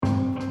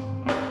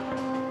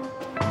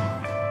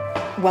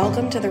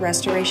Welcome to the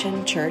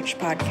Restoration Church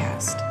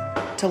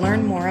podcast. To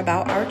learn more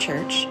about our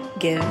church,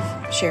 give,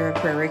 share a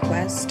prayer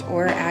request,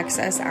 or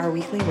access our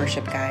weekly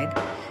worship guide,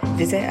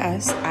 visit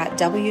us at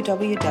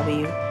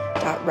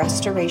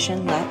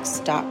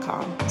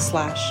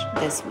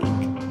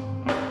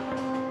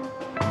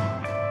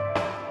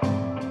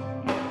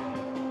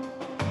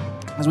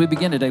As we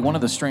begin today, one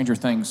of the stranger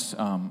things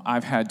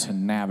I've had to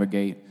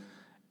navigate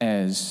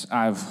as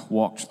I've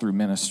walked through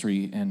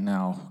ministry, and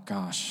now,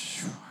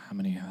 gosh, how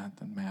many,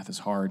 the math is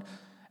hard,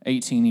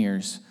 18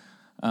 years,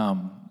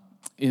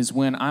 is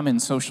when I'm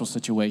in social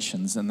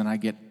situations and then I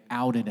get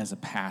outed as a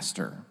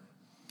pastor.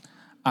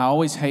 I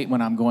always hate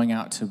when I'm going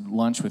out to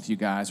lunch with you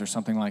guys or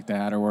something like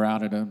that, or we're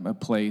out at a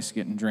place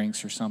getting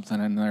drinks or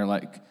something, and they're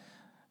like,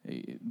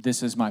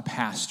 this is my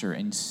pastor,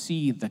 and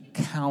see the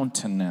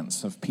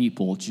countenance of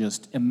people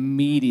just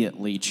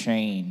immediately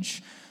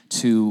change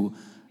to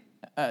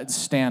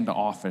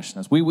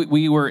standoffishness.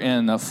 We were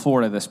in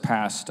Florida this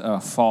past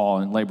fall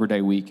and Labor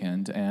Day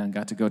weekend, and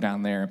got to go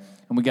down there,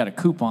 and we got a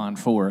coupon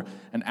for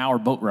an hour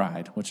boat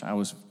ride, which I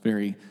was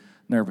very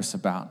nervous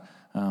about,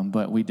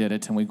 but we did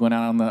it, and we went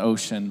out on the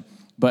ocean.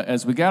 But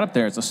as we got up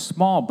there, it's a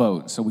small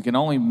boat, so we can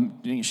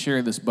only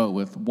share this boat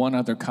with one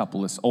other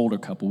couple, this older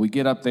couple. We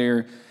get up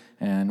there,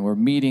 and we're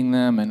meeting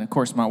them, and of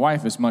course, my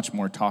wife is much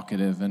more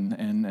talkative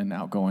and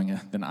outgoing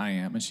than I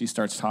am, and she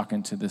starts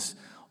talking to this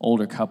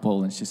older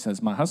couple, and she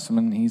says, my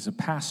husband, he's a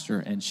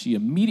pastor, and she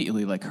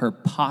immediately, like, her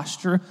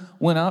posture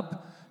went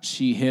up,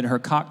 she hid her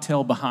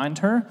cocktail behind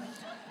her,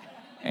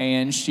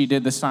 and she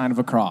did the sign of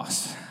a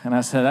cross. And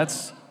I said,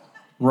 that's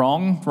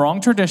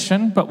wrong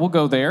tradition, but we'll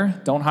go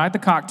there. Don't hide the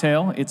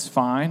cocktail, it's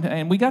fine.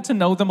 And we got to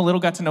know them a little,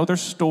 got to know their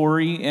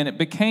story, and it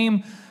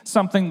became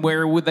something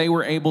where they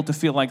were able to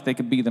feel like they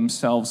could be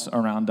themselves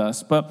around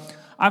us. But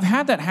I've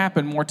had that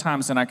happen more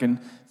times than I can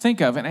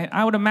think of. And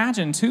I would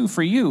imagine, too,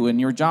 for you in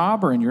your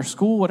job or in your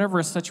school,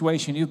 whatever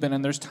situation you've been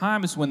in, there's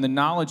times when the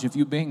knowledge of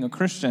you being a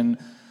Christian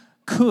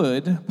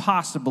could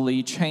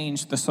possibly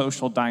change the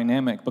social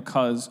dynamic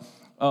because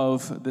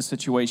of the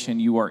situation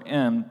you are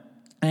in.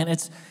 And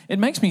it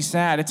makes me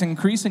sad. It's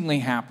increasingly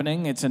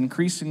happening. It's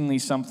increasingly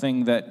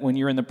something that when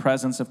you're in the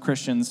presence of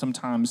Christians,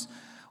 sometimes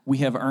we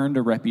have earned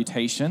a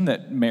reputation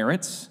that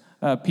merits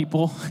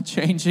people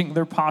changing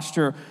their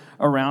posture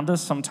around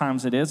us.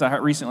 Sometimes it is. I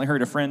recently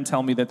heard a friend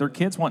tell me that their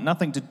kids want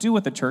nothing to do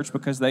with the church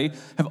because they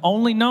have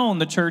only known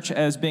the church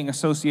as being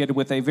associated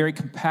with a very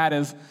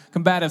combative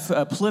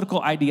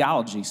political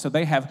ideology. So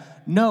they have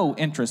no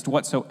interest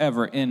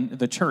whatsoever in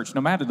the church,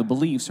 no matter the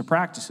beliefs or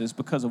practices,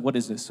 because of what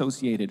is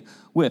associated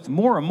with.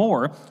 More and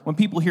more, when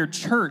people hear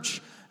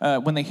church,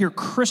 when they hear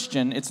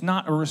Christian, it's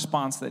not a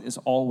response that is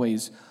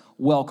always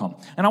welcome.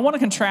 And I want to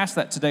contrast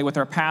that today with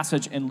our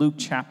passage in Luke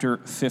chapter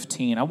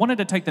 15. I wanted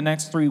to take the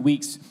next 3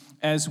 weeks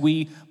as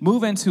we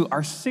move into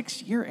our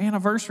 6-year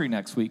anniversary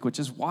next week, which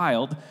is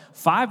wild,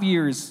 5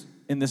 years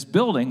in this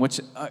building, which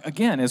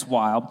again is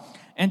wild,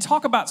 and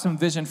talk about some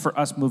vision for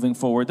us moving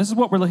forward. This is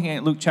what we're looking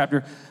at Luke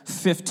chapter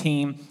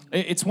 15.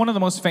 It's one of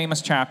the most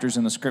famous chapters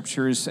in the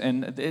scriptures,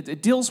 and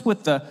it deals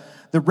with the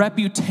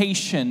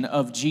reputation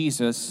of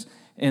Jesus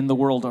in the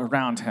world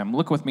around him.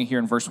 Look with me here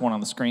in verse 1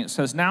 on the screen. It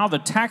says, now the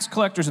tax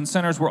collectors and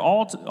sinners were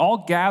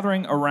all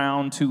gathering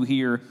around to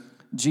hear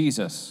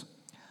Jesus.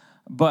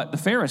 But the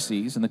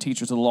Pharisees and the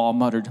teachers of the law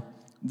muttered,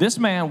 this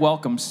man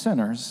welcomes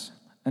sinners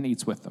and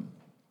eats with them.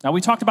 Now,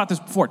 we talked about this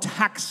before.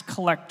 Tax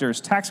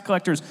collectors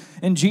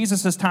in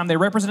Jesus' time, they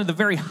represented the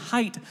very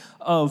height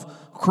of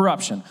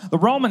corruption. The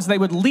Romans, they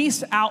would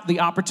lease out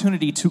the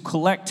opportunity to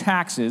collect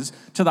taxes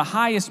to the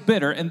highest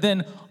bidder, and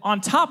then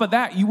on top of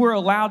that, you were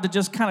allowed to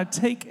just kind of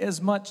take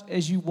as much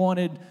as you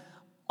wanted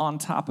on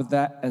top of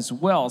that as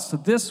well. So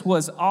this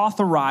was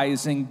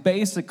authorizing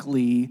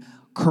basically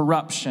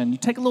corruption. You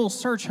take a little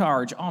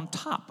surcharge on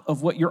top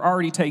of what you're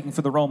already taking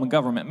for the Roman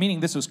government, meaning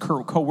this was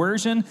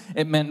coercion.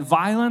 It meant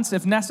violence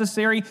if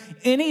necessary,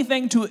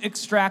 anything to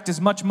extract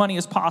as much money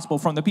as possible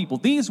from the people.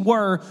 These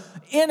were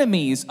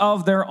enemies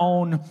of their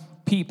own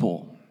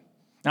people.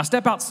 Now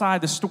step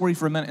outside the story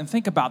for a minute and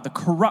think about the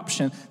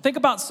corruption. Think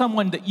about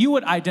someone that you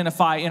would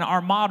identify in our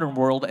modern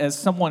world as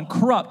someone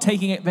corrupt,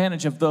 taking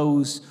advantage of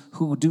those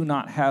who do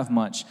not have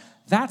much.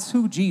 That's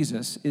who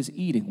Jesus is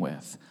eating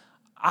with.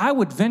 I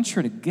would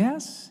venture to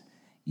guess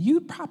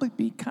you'd probably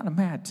be kind of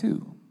mad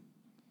too.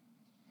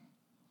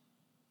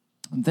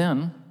 And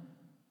then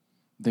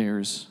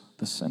there's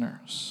the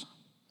sinners.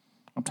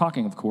 I'm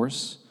talking, of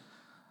course,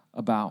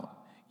 about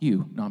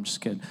you. No, I'm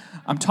just kidding.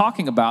 I'm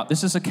talking about,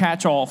 this is a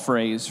catch-all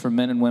phrase for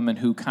men and women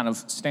who kind of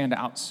stand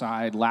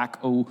outside, lack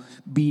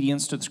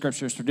obedience to the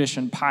scriptures,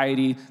 tradition,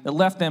 piety, that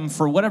left them,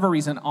 for whatever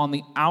reason, on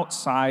the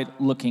outside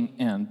looking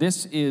in.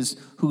 This is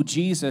who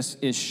Jesus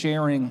is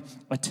sharing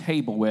a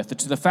table with.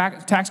 To the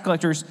tax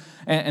collectors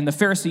And the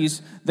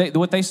Pharisees,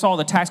 what they saw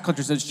the tax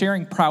collectors as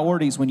sharing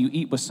priorities when you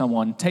eat with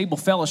someone. Table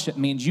fellowship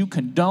means you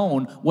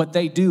condone what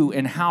they do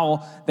and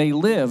how they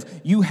live.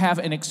 You have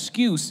an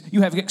excuse.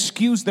 You have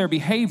excused their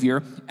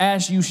behavior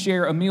as you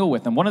share a meal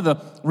with them. One of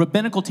the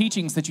rabbinical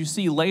teachings that you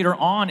see later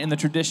on in the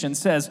tradition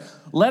says,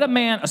 let not a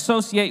man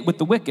associate with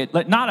the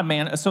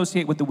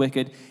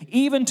wicked,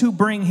 even to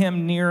bring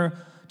him near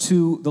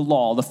to the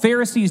law. The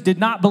Pharisees did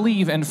not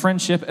believe in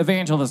friendship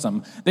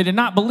evangelism. They did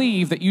not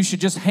believe that you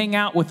should just hang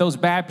out with those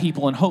bad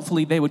people and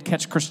hopefully they would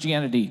catch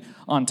Christianity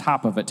on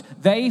top of it.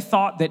 They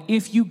thought that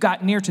if you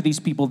got near to these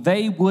people,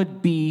 they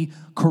would be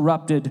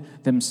corrupted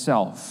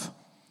themselves.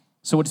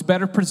 So it's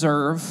better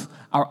preserve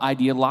our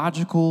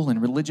ideological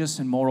and religious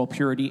and moral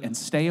purity and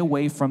stay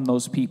away from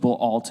those people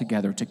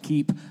altogether to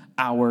keep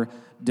our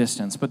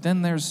distance. But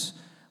then there's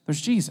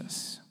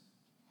Jesus.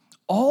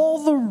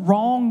 All the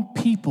wrong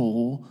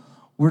people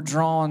were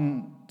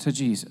drawn to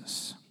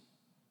Jesus.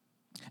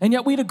 And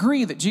yet we'd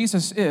agree that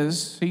Jesus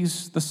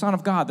he's the Son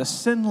of God, the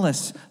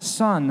sinless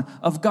Son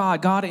of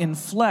God, God in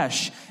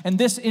flesh. And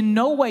this in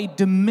no way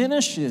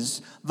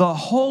diminishes the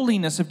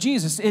holiness of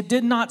Jesus. It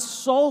did not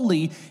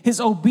solely his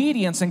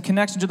obedience and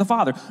connection to the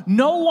Father.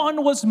 No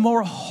one was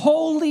more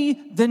holy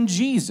than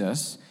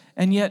Jesus,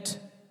 and yet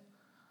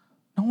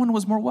no one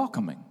was more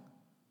welcoming.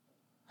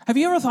 Have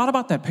you ever thought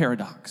about that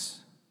paradox?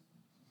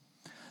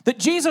 That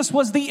Jesus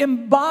was the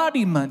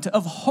embodiment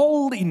of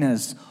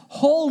holiness,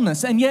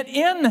 wholeness, and yet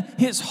in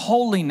his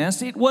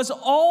holiness, it was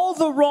all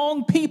the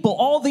wrong people,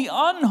 all the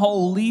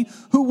unholy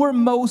who were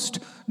most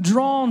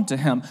drawn to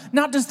him.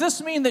 Now, does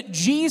this mean that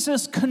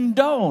Jesus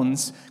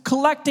condones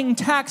collecting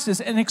taxes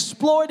and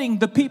exploiting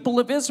the people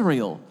of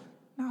Israel?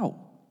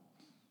 No.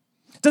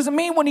 Does it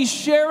mean when he's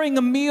sharing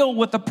a meal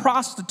with a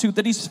prostitute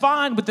that he's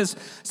fine with this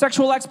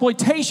sexual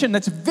exploitation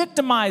that's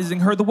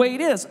victimizing her the way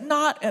it is?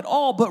 Not at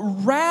all, but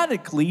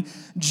radically,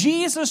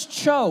 Jesus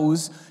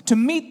chose to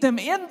meet them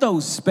in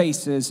those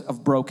spaces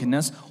of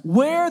brokenness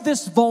where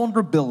this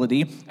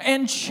vulnerability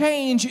and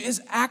change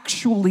is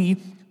actually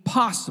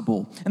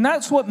possible. And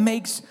that's what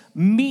makes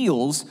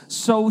meals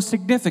so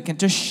significant.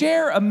 To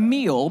share a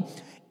meal,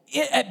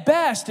 at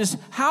best, is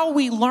how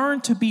we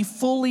learn to be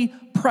fully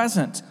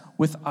present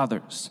with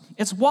others.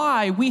 It's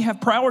why we have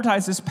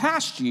prioritized this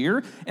past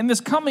year and this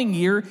coming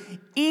year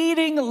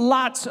eating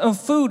lots of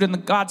food.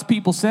 And God's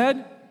people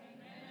said,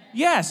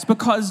 yes,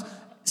 because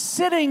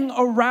sitting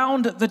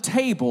around the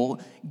table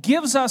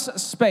gives us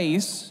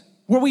space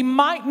where we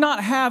might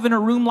not have in a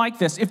room like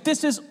this. If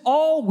this is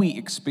all we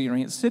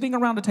experience, sitting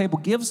around a table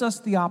gives us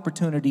the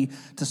opportunity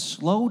to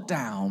slow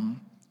down,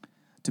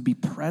 to be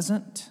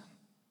present,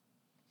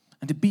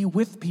 and to be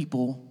with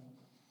people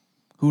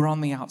who are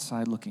on the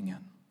outside looking in.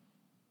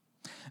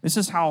 This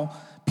is how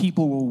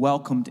people were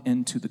welcomed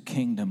into the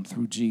kingdom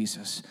through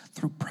Jesus,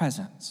 through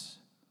presence,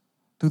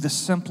 through the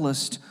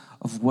simplest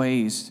of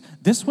ways.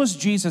 This was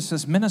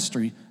Jesus'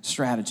 ministry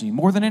strategy.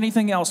 More than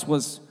anything else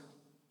was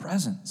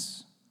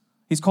presence.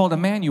 He's called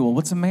Emmanuel.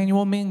 What's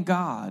Emmanuel mean?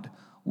 God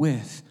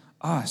with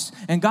us.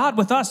 And God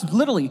with us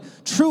literally,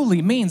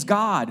 truly means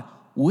God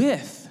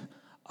with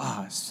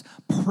us,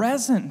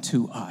 present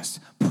to us,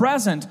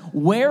 present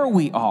where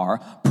we are,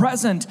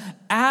 present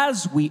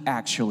as we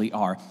actually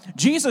are.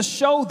 Jesus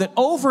showed that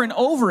over and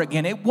over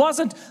again, it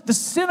wasn't the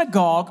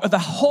synagogue or the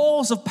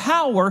halls of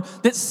power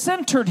that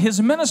centered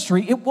his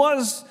ministry. It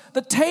was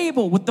the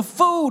table with the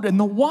food and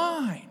the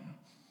wine.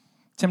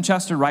 Tim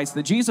Chester writes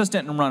that Jesus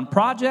didn't run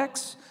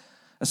projects,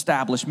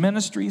 establish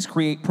ministries,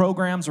 create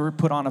programs, or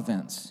put on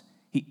events.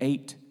 He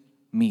ate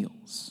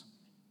meals.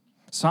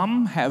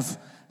 Some have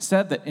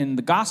said that in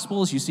the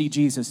Gospels you see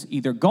Jesus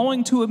either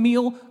going to a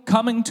meal,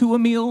 coming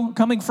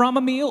from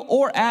a meal,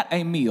 or at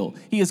a meal.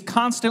 He is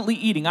constantly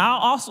eating. I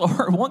also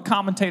heard one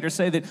commentator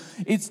say that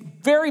it's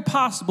very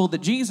possible that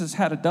Jesus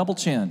had a double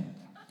chin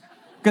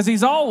because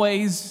he's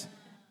always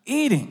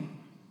eating,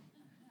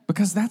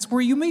 because that's where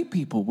you meet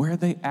people, where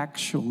they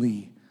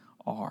actually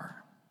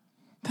are.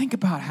 Think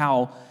about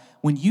how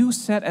when you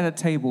sit at a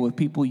table with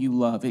people you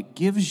love, it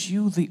gives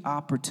you the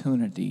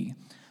opportunity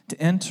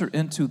to enter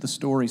into the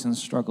stories and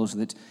struggles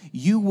that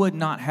you would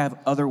not have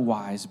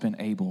otherwise been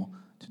able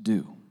to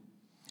do.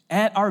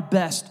 At our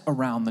best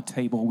around the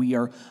table, we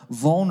are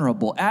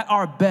vulnerable. At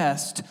our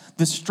best,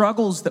 the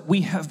struggles that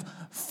we have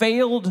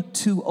failed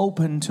to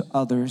open to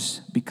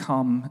others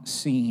become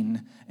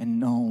seen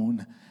and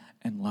known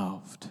and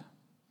loved.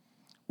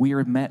 We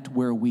are met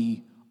where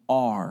we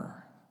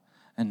are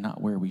and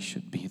not where we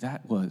should be.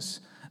 That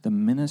was the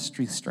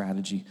ministry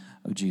strategy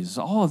of Jesus.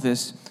 All of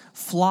this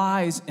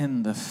flies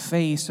in the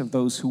face of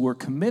those who were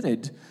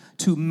committed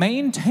to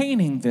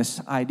maintaining this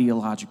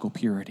ideological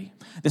purity,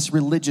 this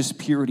religious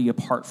purity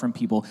apart from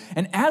people.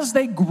 And as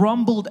they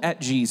grumbled at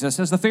Jesus,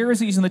 as the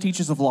Pharisees and the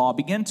teachers of law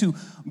began to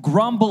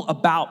grumble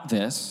about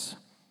this,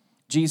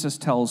 Jesus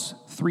tells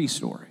three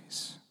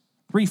stories,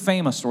 three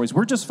famous stories.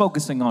 We're just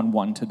focusing on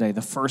one today.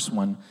 The first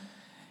one,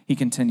 he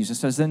continues. It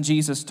says, then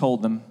Jesus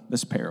told them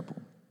this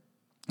parable.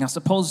 Now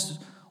suppose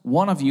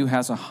one of you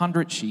has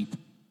 100 sheep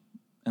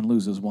and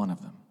loses one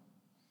of them.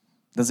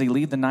 Does he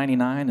leave the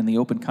 99 in the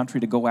open country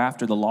to go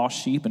after the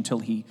lost sheep until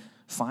he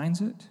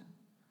finds it?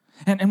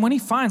 And when he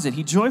finds it,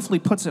 he joyfully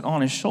puts it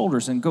on his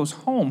shoulders and goes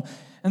home.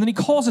 And then he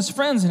calls his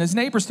friends and his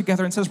neighbors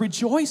together and says,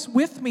 "Rejoice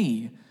with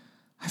me.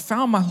 I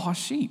found my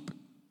lost sheep."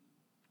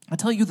 I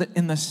tell you that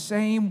in the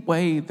same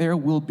way, there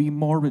will be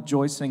more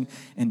rejoicing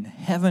in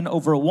heaven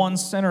over one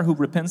sinner who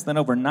repents than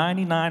over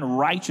 99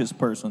 righteous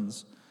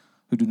persons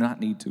who do not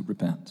need to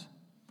repent.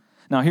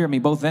 Now, hear me,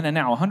 both then and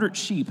now, 100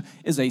 sheep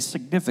is a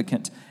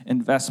significant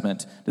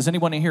investment. Does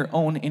anyone in here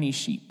own any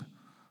sheep?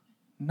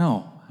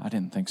 No, I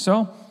didn't think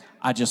so.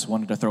 I just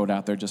wanted to throw it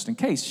out there just in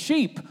case.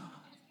 Sheep,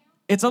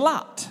 it's a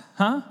lot,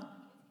 huh?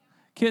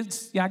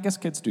 Kids, yeah, I guess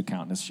kids do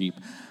count as sheep.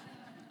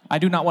 I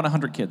do not want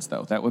 100 kids,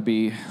 though. That would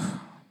be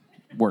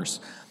worse.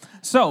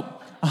 So,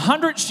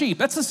 100 sheep,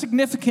 that's a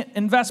significant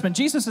investment.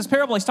 Jesus'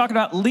 parable, he's talking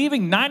about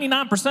leaving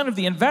 99% of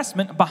the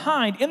investment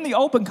behind in the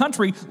open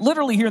country,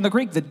 literally here in the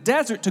Greek, the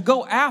desert, to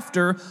go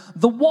after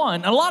the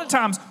one. And a lot of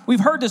times, we've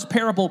heard this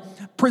parable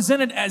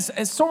presented as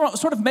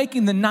sort of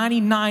making the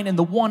 99 and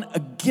the one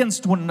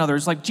against one another.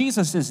 It's like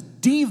Jesus is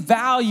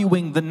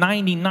devaluing the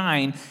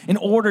 99 in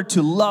order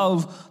to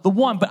love the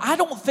one. But I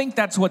don't think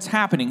that's what's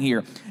happening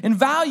here. In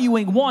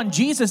valuing one,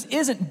 Jesus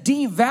isn't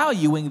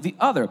devaluing the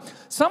other.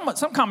 Some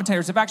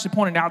commentators have actually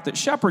pointed out that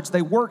shepherds,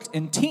 they worked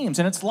in teams,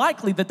 and it's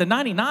likely that the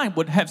 99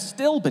 would have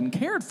still been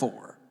cared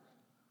for,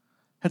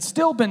 had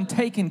still been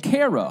taken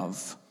care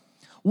of.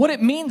 What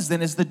it means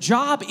then is the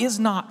job is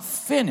not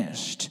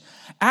finished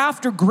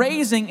after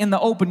grazing in the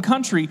open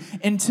country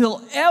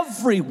until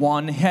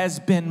everyone has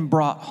been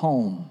brought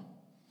home.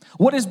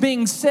 What is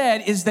being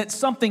said is that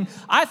something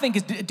I think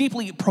is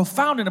deeply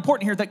profound and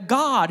important here, that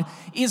God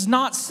is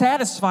not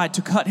satisfied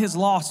to cut his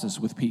losses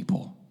with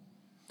people.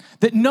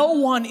 That no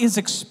one is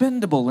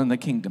expendable in the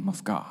kingdom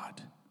of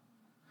God.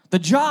 The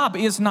job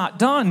is not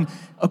done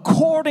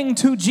according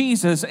to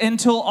Jesus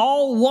until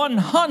all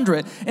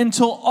 100,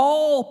 until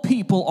all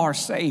people are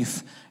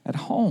safe at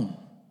home.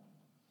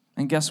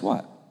 And guess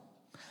what?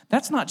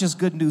 That's not just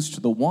good news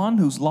to the one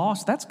who's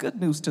lost, that's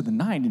good news to the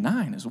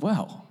 99 as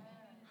well.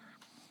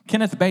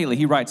 Kenneth Bailey,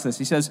 he writes this.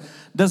 He says,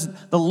 "Does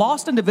the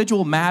lost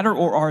individual matter,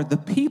 or are the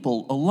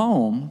people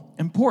alone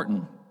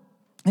important?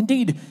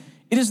 Indeed,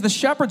 it is the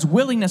shepherd's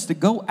willingness to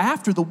go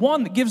after the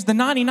one that gives the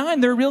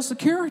 99 their real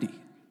security.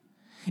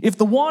 If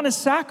the one is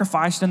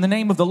sacrificed in the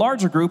name of the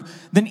larger group,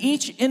 then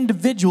each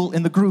individual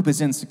in the group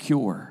is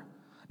insecure,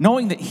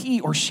 knowing that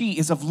he or she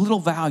is of little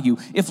value.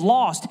 If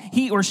lost,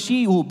 he or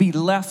she will be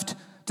left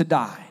to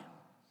die.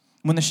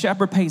 When the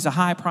shepherd pays a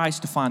high price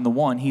to find the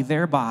one, he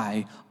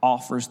thereby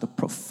offers the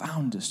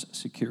profoundest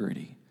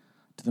security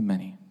to the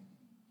many."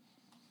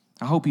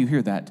 I hope you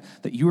hear that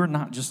you are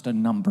not just a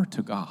number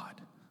to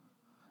God,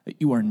 that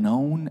you are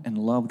known and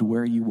loved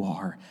where you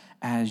are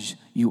as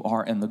you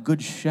are. And the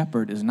good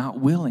shepherd is not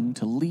willing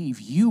to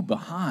leave you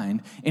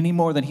behind any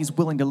more than he's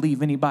willing to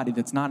leave anybody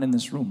that's not in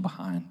this room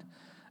behind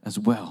as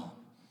well.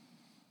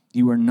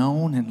 You are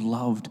known and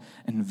loved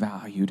and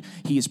valued.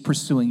 He is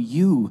pursuing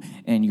you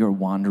in your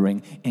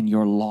wandering, in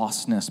your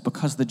lostness,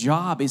 because the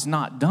job is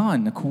not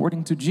done,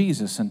 according to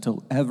Jesus,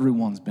 until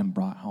everyone's been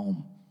brought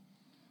home,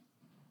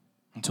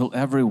 until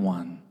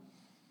everyone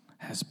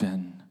has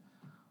been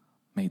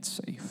made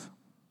safe.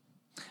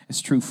 It's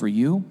true for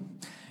you,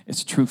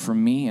 it's true for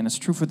me, and it's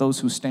true for those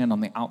who stand on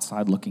the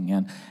outside looking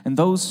in, and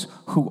those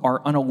who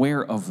are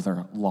unaware of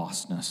their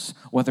lostness,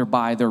 whether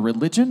by their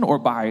religion or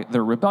by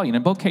their rebellion.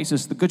 In both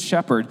cases, the Good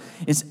Shepherd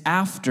is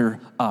after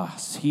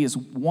us. He is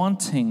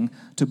wanting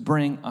to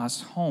bring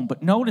us home.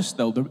 But notice,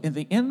 though,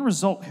 the end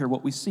result here,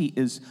 what we see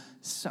is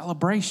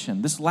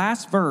celebration. This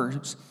last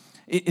verse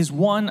is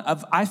one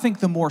of, I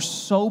think, the more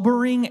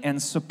sobering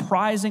and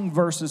surprising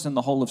verses in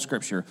the whole of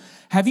Scripture.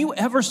 Have you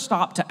ever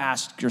stopped to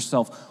ask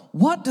yourself,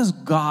 what does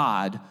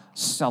God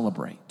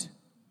celebrate?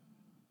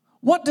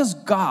 What does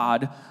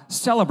God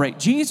celebrate?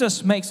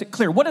 Jesus makes it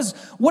clear. What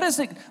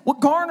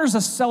garners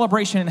a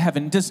celebration in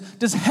heaven?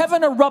 Does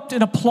heaven erupt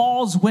in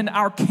applause when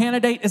our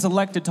candidate is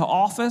elected to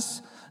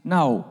office?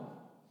 No.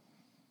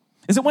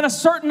 Is it when a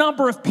certain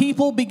number of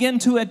people begin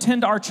to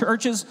attend our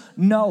churches?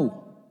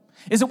 No.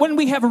 Is it when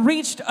we have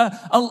reached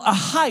a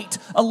height,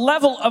 a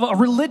level of a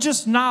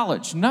religious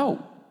knowledge?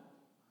 No.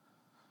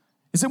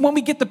 Is it when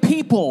we get the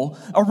people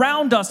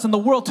around us in the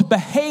world to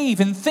behave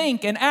and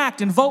think and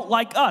act and vote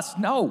like us?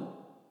 No.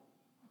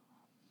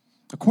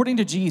 According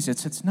to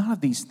Jesus, it's none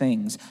of these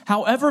things.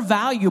 However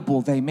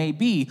valuable they may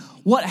be,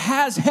 what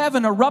has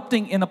heaven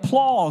erupting in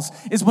applause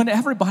is when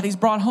everybody's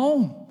brought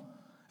home.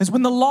 Is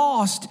when the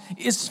lost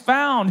is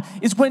found,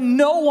 is when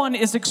no one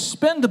is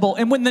expendable,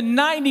 and when the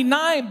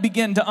 99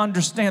 begin to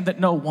understand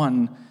that no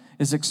one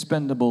is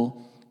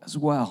expendable as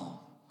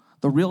well.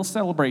 The real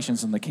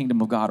celebrations in the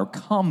kingdom of God are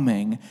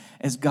coming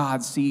as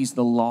God sees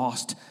the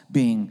lost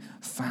being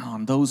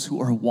found. Those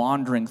who are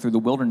wandering through the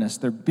wilderness,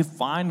 they're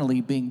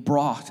finally being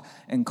brought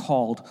and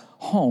called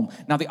home.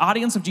 Now, the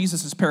audience of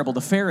Jesus' parable,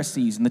 the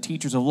Pharisees and the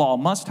teachers of law,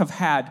 must have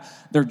had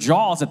their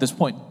jaws at this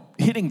point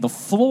hitting the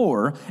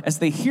floor as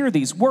they hear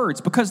these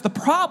words, because the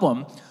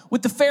problem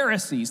with the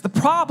Pharisees, the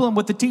problem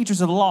with the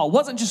teachers of the law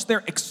wasn't just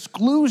their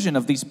exclusion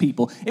of these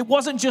people. It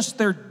wasn't just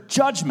their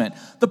judgment.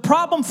 The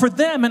problem for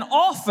them, and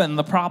often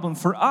the problem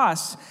for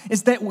us,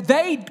 is that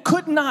they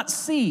could not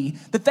see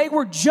that they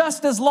were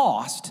just as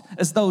lost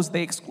as those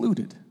they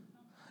excluded,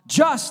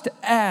 just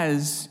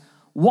as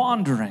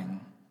wandering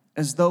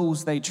as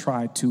those they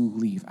tried to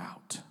leave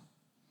out.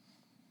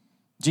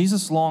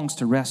 Jesus longs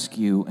to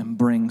rescue and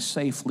bring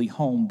safely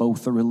home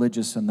both the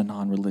religious and the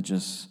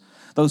non-religious,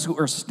 those who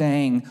are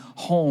staying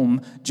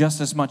home just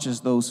as much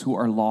as those who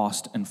are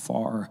lost and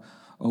far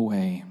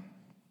away.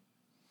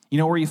 You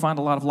know where you find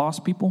a lot of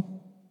lost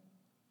people?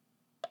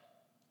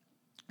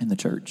 In the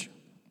church.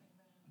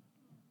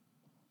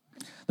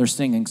 They're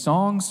singing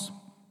songs,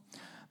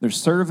 they're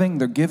serving,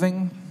 they're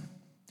giving,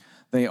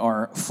 they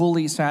are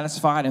fully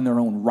satisfied in their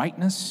own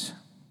rightness,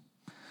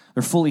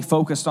 they're fully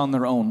focused on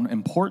their own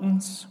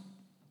importance.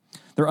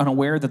 They're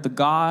unaware that the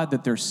God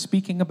that they're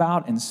speaking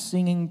about and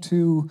singing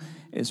to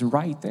is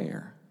right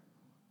there,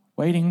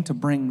 waiting to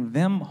bring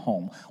them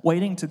home,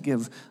 waiting to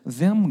give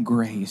them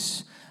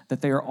grace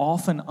that they are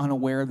often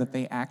unaware that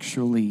they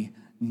actually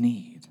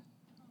need.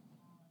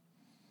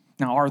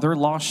 Now, are there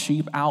lost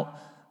sheep out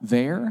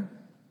there?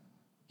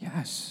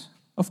 Yes,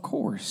 of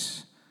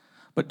course.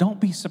 But don't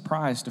be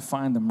surprised to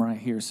find them right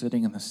here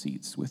sitting in the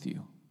seats with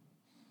you.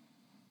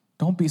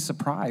 Don't be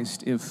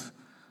surprised if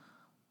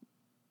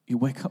you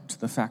wake up to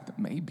the fact that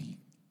maybe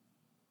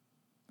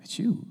it's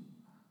you.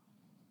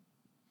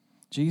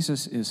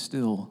 Jesus is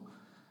still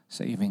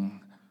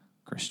saving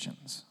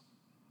Christians.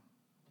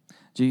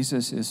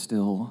 Jesus is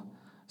still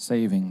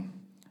saving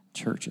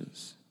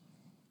churches.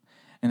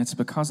 And it's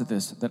because of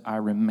this that I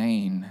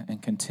remain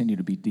and continue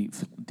to be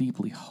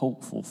deeply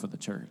hopeful for the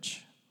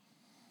church.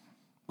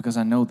 Because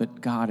I know that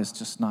God is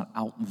just not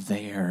out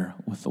there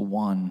with the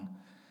one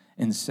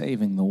and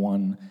saving the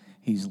one.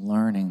 He's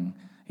learning.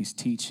 He's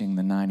teaching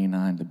the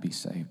 99 to be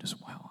saved as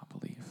well, I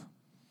believe.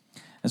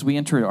 As we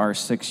enter our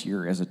 6th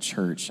year as a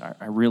church,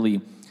 I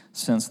really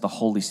sense the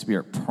Holy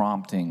Spirit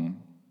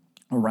prompting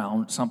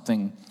around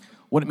something,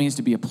 what it means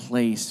to be a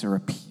place or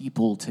a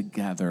people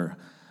together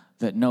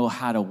that know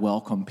how to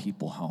welcome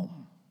people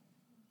home.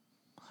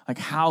 Like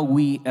how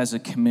we as a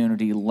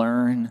community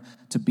learn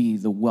to be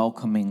the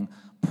welcoming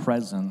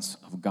presence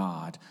of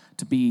God,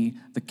 to be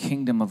the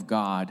kingdom of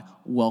God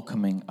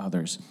welcoming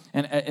others.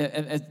 And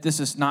this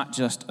is not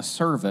just a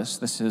service.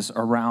 This is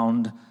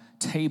around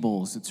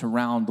tables. It's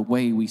around the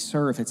way we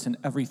serve. It's in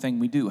everything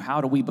we do.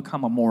 How do we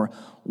become a more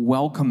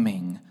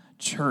welcoming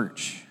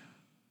church?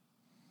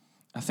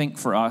 I think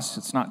for us,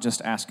 it's not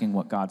just asking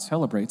what God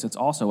celebrates. It's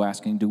also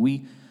asking, do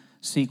we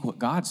seek what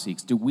God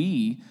seeks? Do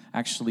we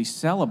actually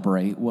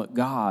celebrate what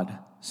God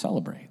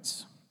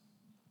celebrates?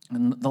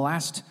 And the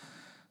last,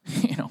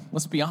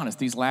 let's be honest,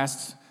 these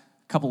last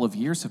couple of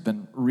years have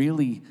been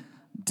really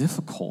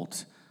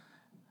difficult.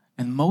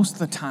 And most of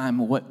the time,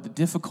 what the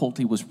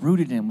difficulty was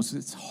rooted in was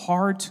it's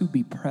hard to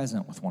be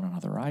present with one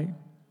another, right?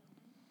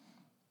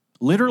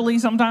 Literally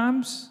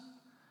sometimes.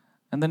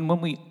 And then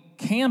when we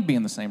can be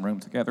in the same room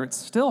together, it's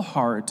still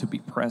hard to be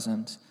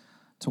present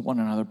to one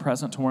another,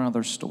 present to one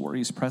another's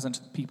stories, present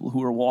to the people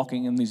who are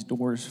walking in these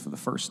doors for the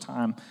first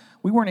time.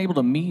 We weren't able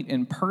to meet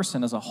in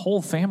person as a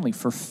whole family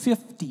for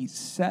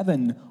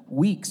 57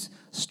 weeks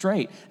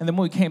straight. And then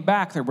when we came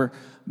back, there were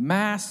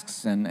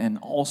masks and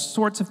all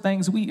sorts of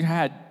things. We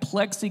had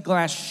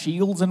plexiglass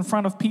shields in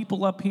front of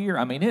people up here.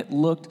 I mean, it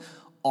looked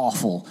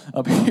awful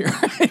up here.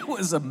 It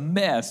was a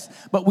mess.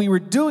 But we were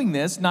doing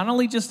this not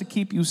only just to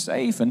keep you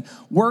safe and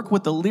work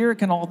with the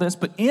lyric and all this,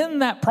 but in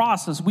that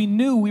process, we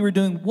knew we were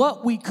doing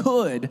what we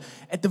could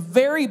at the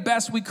very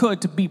best we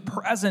could to be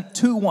present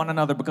to one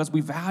another because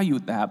we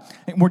valued that.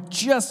 And we're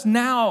just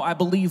now, I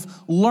believe,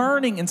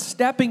 learning and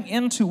stepping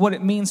into what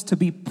it means to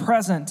be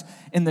present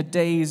in the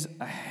days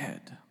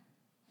ahead.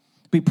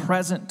 Be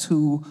present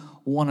to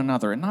one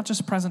another, and not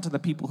just present to the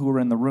people who are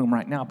in the room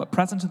right now, but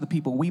present to the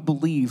people we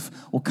believe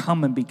will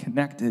come and be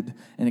connected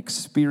and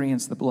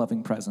experience the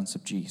loving presence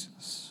of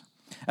Jesus.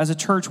 As a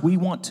church, we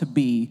want to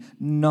be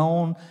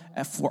known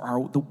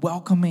for the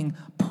welcoming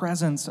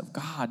presence of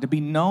God, to be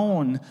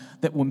known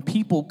that when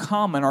people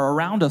come and are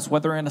around us,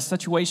 whether in a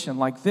situation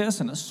like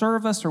this, in a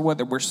service, or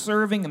whether we're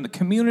serving in the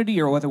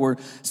community, or whether we're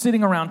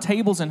sitting around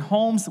tables in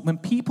homes, that when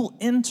people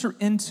enter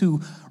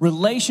into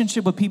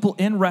relationship with people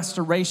in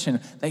restoration,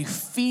 they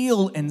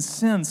feel and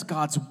sense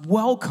God's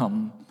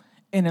welcome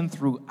in and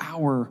through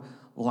our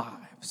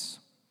lives.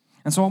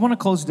 And so I want to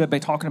close today by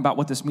talking about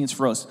what this means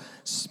for us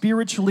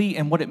spiritually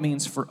and what it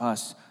means for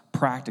us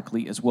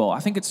practically as well. I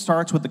think it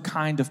starts with the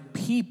kind of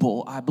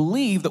people, I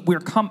believe, that we're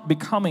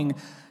becoming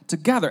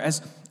together.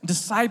 As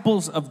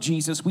disciples of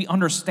Jesus, we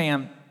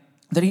understand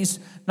that he's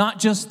not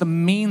just the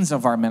means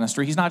of our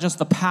ministry. He's not just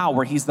the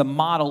power. He's the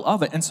model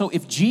of it. And so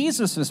if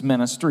Jesus'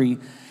 ministry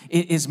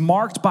is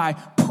marked by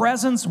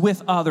presence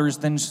with others,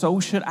 then so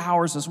should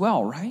ours as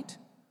well, right?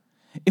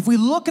 If we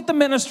look at the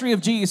ministry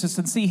of Jesus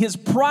and see his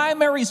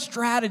primary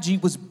strategy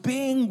was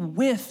being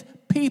with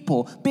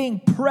people, being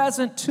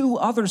present to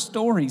other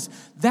stories.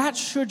 That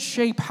should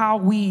shape how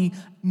we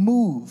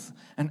move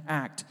and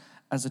act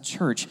as a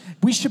church.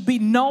 We should be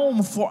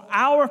known for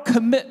our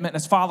commitment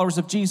as followers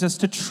of Jesus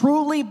to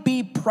truly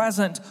be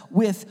present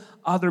with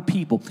other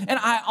people. And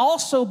I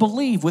also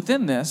believe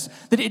within this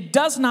that it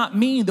does not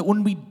mean that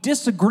when we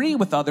disagree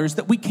with others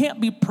that we can't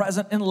be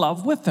present in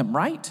love with them,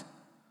 right?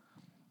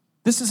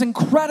 This is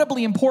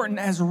incredibly important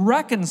as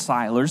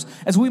reconcilers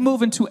as we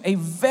move into a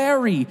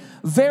very,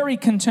 very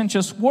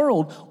contentious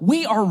world.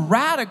 We are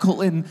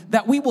radical in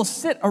that we will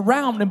sit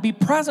around and be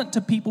present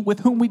to people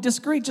with whom we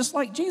disagree, just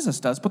like Jesus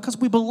does, because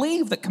we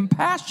believe that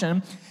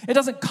compassion, it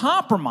doesn't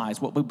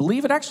compromise what we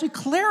believe, it actually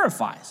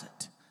clarifies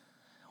it.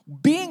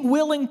 Being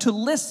willing to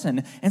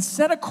listen and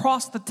sit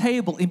across the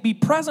table and be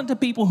present to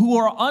people who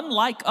are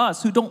unlike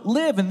us, who don't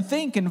live and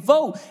think and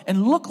vote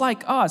and look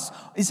like us,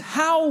 is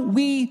how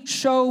we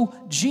show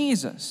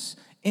Jesus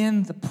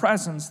in the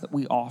presence that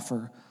we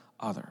offer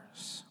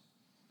others.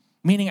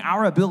 Meaning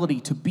our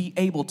ability to be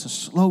able to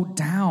slow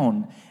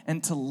down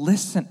and to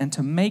listen and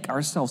to make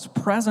ourselves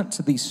present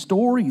to these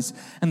stories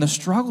and the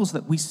struggles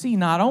that we see,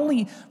 not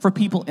only for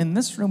people in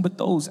this room, but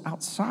those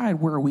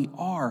outside where we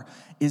are,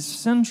 is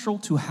central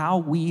to how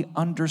we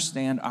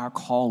understand our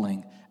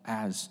calling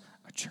as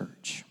a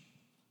church.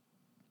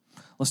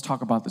 Let's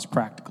talk about this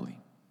practically.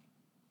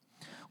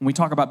 When we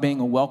talk about being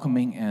a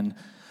welcoming and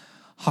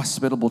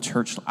hospitable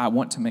church, I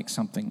want to make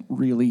something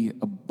really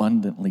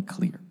abundantly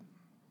clear.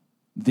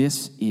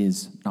 This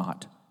is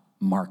not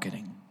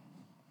marketing.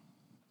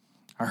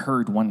 I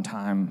heard one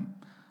time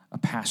a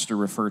pastor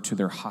refer to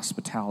their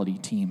hospitality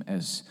team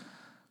as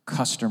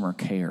customer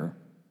care,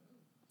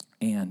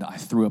 and I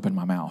threw up in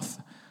my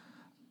mouth.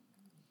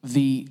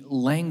 The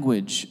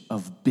language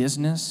of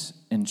business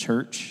in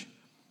church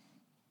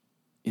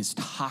is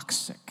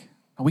toxic.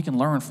 Now, we can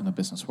learn from the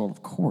business world,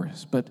 of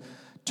course, but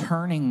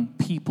turning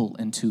people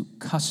into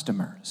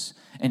customers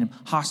and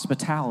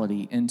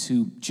hospitality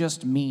into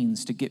just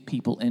means to get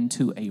people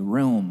into a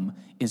room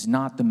is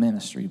not the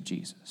ministry of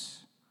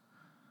Jesus.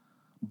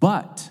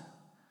 But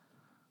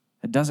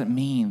it doesn't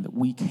mean that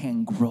we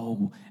can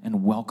grow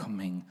in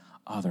welcoming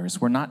others.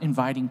 We're not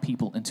inviting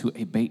people into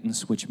a bait and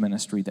switch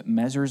ministry that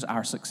measures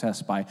our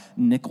success by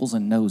nickels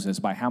and noses,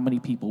 by how many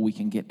people we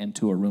can get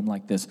into a room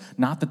like this.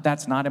 Not that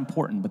that's not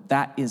important, but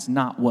that is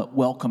not what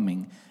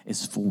welcoming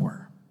is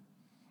for.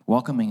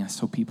 Welcoming us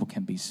so people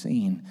can be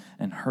seen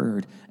and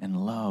heard and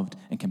loved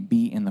and can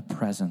be in the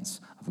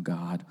presence of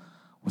God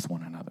with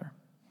one another.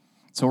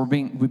 So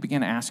we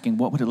begin asking,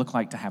 what would it look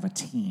like to have a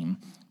team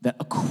that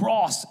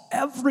across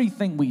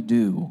everything we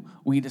do,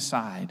 we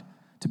decide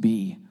to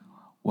be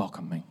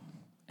welcoming?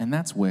 And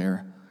that's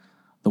where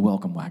the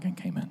welcome wagon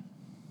came in.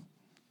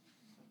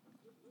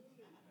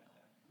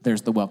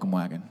 There's the welcome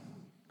wagon.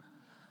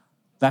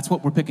 That's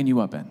what we're picking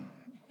you up in.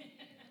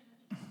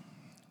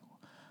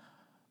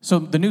 So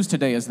the news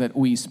today is that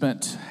we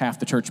spent half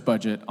the church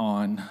budget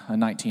on a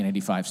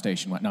 1985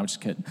 station. No, I'm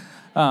just kidding.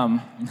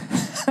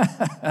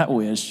 I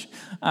wish.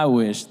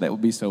 That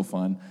would be so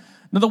fun.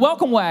 Now, the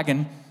welcome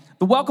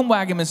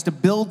wagon is to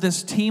build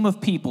this team of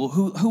people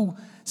who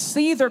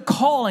see their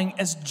calling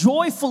as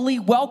joyfully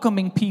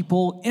welcoming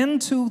people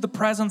into the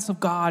presence of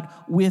God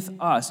with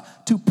us,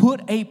 to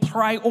put a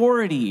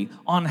priority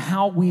on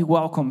how we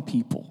welcome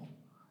people,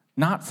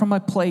 not from a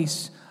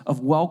place of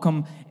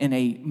welcome in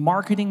a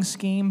marketing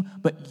scheme,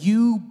 but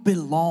you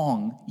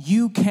belong.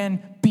 You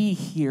can be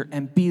here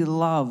and be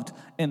loved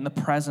in the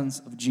presence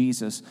of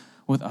Jesus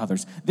with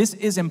others. This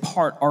is in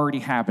part already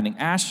happening.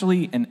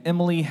 Ashley and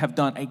Emily have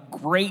done a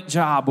great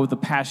job over the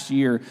past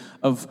year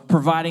of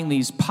providing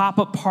these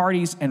pop-up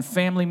parties and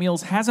family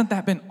meals. Hasn't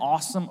that been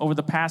awesome over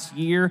the past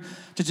year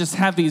to just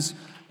have these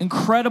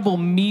incredible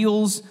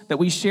meals that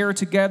we share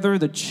together?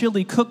 The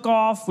chili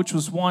cook-off, which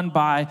was won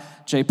by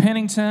Jay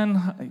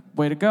Pennington,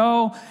 way to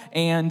go,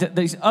 and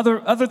these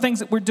other things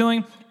that we're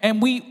doing.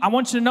 And I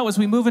want you to know, as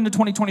we move into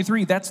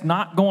 2023, that's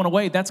not going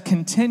away. That's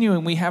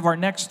continuing. We have our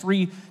next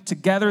 3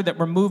 together that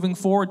we're moving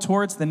forward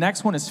towards. The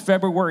next one is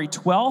February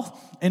 12th,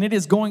 and it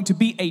is going to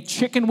be a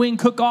chicken wing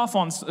cook-off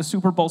on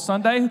Super Bowl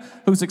Sunday.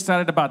 Who's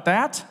excited about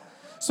that?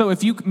 So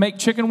if you make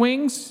chicken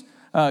wings,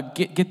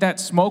 get that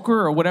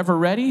smoker or whatever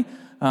ready.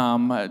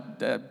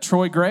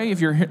 Troy Gray, if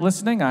you're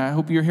listening, I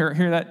hope you hear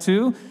that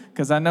too,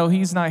 because I know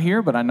he's not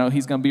here, but I know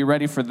he's going to be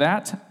ready for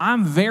that.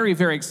 I'm very,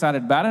 very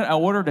excited about it. I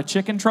ordered a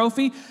chicken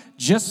trophy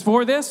just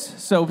for this,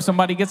 so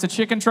somebody gets a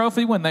chicken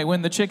trophy when they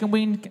win the chicken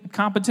wing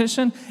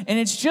competition, and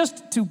it's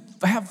just to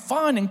have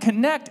fun and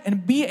connect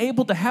and be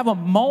able to have a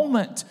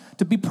moment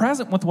to be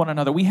present with one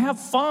another. We have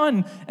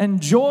fun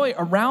and joy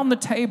around the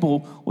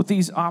table with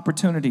these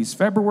opportunities.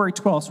 February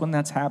 12th, when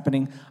that's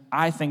happening,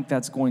 I think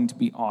that's going to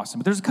be awesome.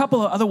 But there's a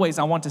couple of other ways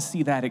I want to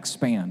see that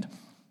expand.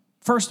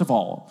 First of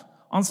all,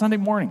 on Sunday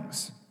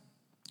mornings,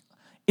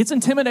 it's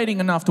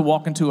intimidating enough to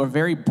walk into a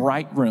very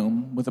bright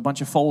room with a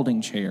bunch of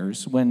folding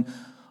chairs when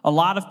a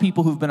lot of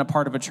people who've been a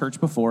part of a church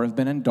before have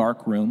been in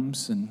dark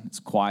rooms and it's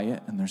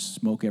quiet and there's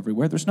smoke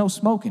everywhere. There's no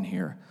smoke in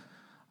here.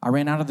 I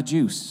ran out of the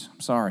juice. I'm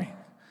sorry.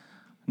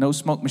 No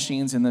smoke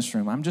machines in this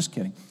room. I'm just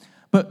kidding.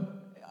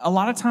 But a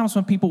lot of times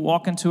when people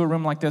walk into a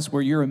room like this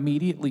where you're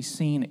immediately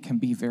seen, it can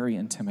be very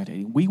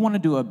intimidating. We want to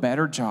do a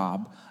better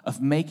job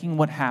of making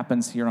what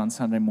happens here on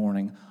Sunday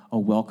morning a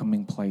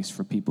welcoming place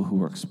for people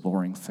who are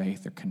exploring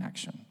faith or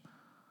connection.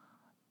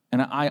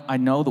 And I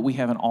know that we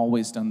haven't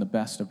always done the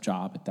best of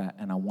job at that,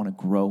 and I want to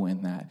grow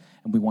in that,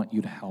 and we want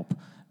you to help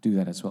do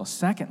that as well.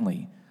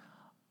 Secondly,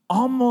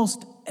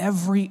 almost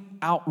every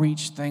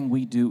outreach thing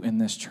we do in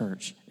this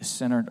church is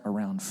centered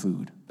around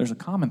food. There's a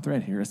common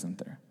thread here, isn't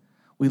there?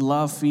 We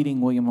love feeding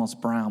William Ellis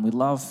Brown. We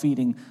love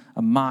feeding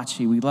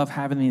Amachi. We love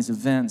having these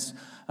events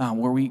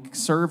where we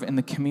serve in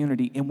the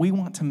community, and we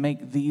want to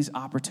make these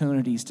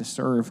opportunities to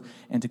serve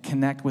and to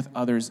connect with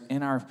others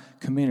in our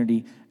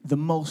community the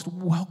most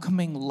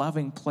welcoming,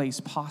 loving place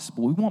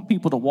possible. We want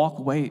people to walk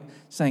away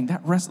saying,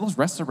 those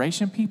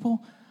restoration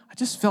people, I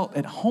just felt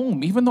at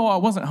home. Even though I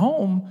wasn't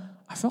home,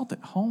 I felt at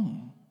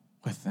home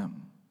with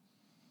them.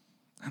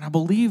 And I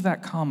believe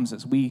that comes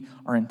as we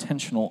are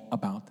intentional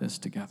about this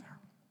together.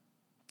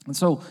 And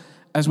so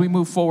as we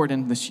move forward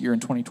in this year in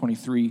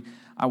 2023,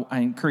 I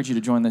encourage you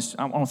to join this.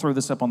 I want to throw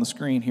this up on the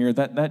screen here.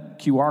 That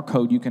QR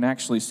code, you can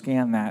actually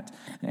scan that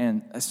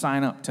and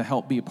sign up to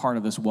help be a part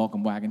of this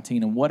Welcome Wagon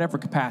team in whatever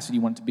capacity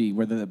you want it to be,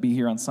 whether that be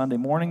here on Sunday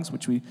mornings,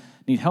 which we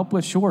need help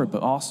with, sure,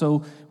 but also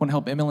want to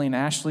help Emily and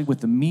Ashley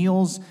with the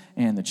meals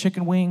and the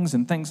chicken wings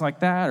and things like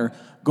that, or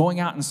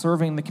going out and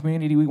serving the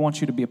community. We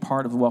want you to be a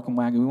part of the Welcome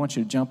Wagon. We want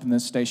you to jump in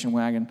this station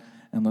wagon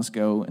and let's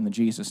go in the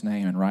Jesus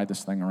name and ride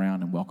this thing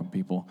around and welcome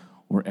people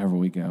wherever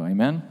we go.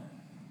 Amen?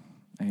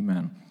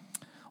 Amen.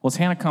 Well, as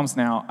Hannah comes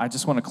now, I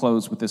just want to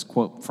close with this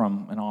quote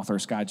from an author,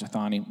 Skye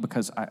Jethani,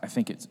 because I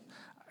think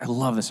I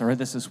love this. I read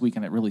this week,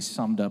 and it really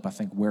summed up, I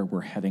think, where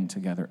we're heading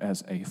together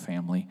as a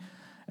family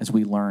as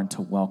we learn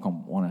to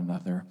welcome one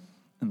another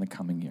in the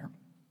coming year.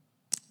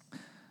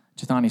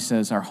 Jethani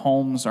says, our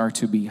homes are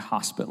to be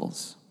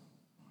hospitals,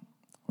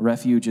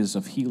 refuges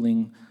of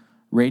healing,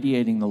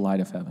 radiating the light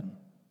of heaven.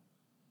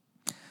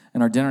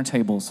 And our dinner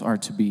tables are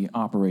to be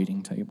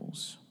operating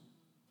tables,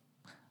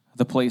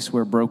 the place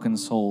where broken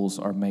souls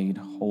are made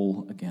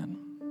whole again.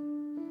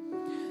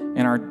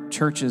 In our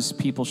churches,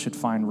 people should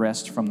find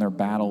rest from their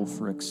battle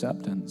for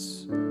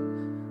acceptance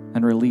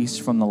and release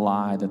from the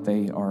lie that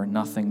they are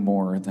nothing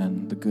more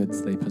than the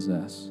goods they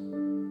possess.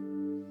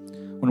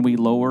 When we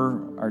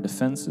lower our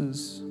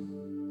defenses,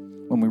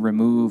 when we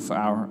remove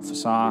our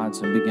facades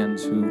and begin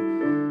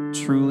to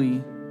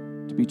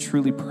be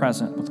truly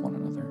present with one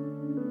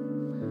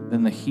another,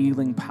 then the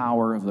healing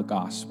power of the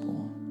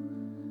gospel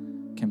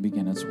can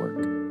begin its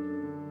work.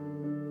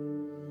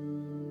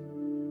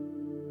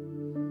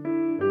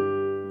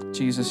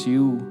 Jesus,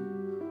 you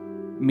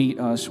meet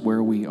us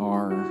where we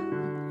are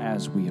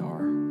as we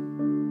are.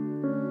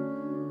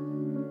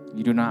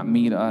 You do not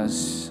meet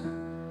us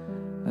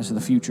as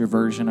the future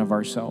version of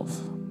ourselves,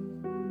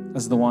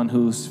 as the one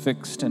who's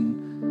fixed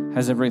and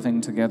has everything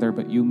together,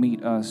 but you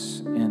meet us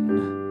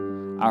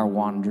in our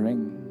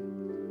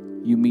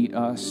wandering. You meet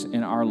us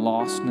in our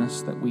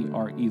lostness that we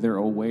are either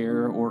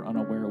aware or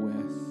unaware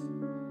with.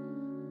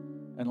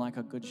 And like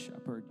a good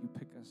shepherd, you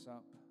pick us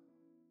up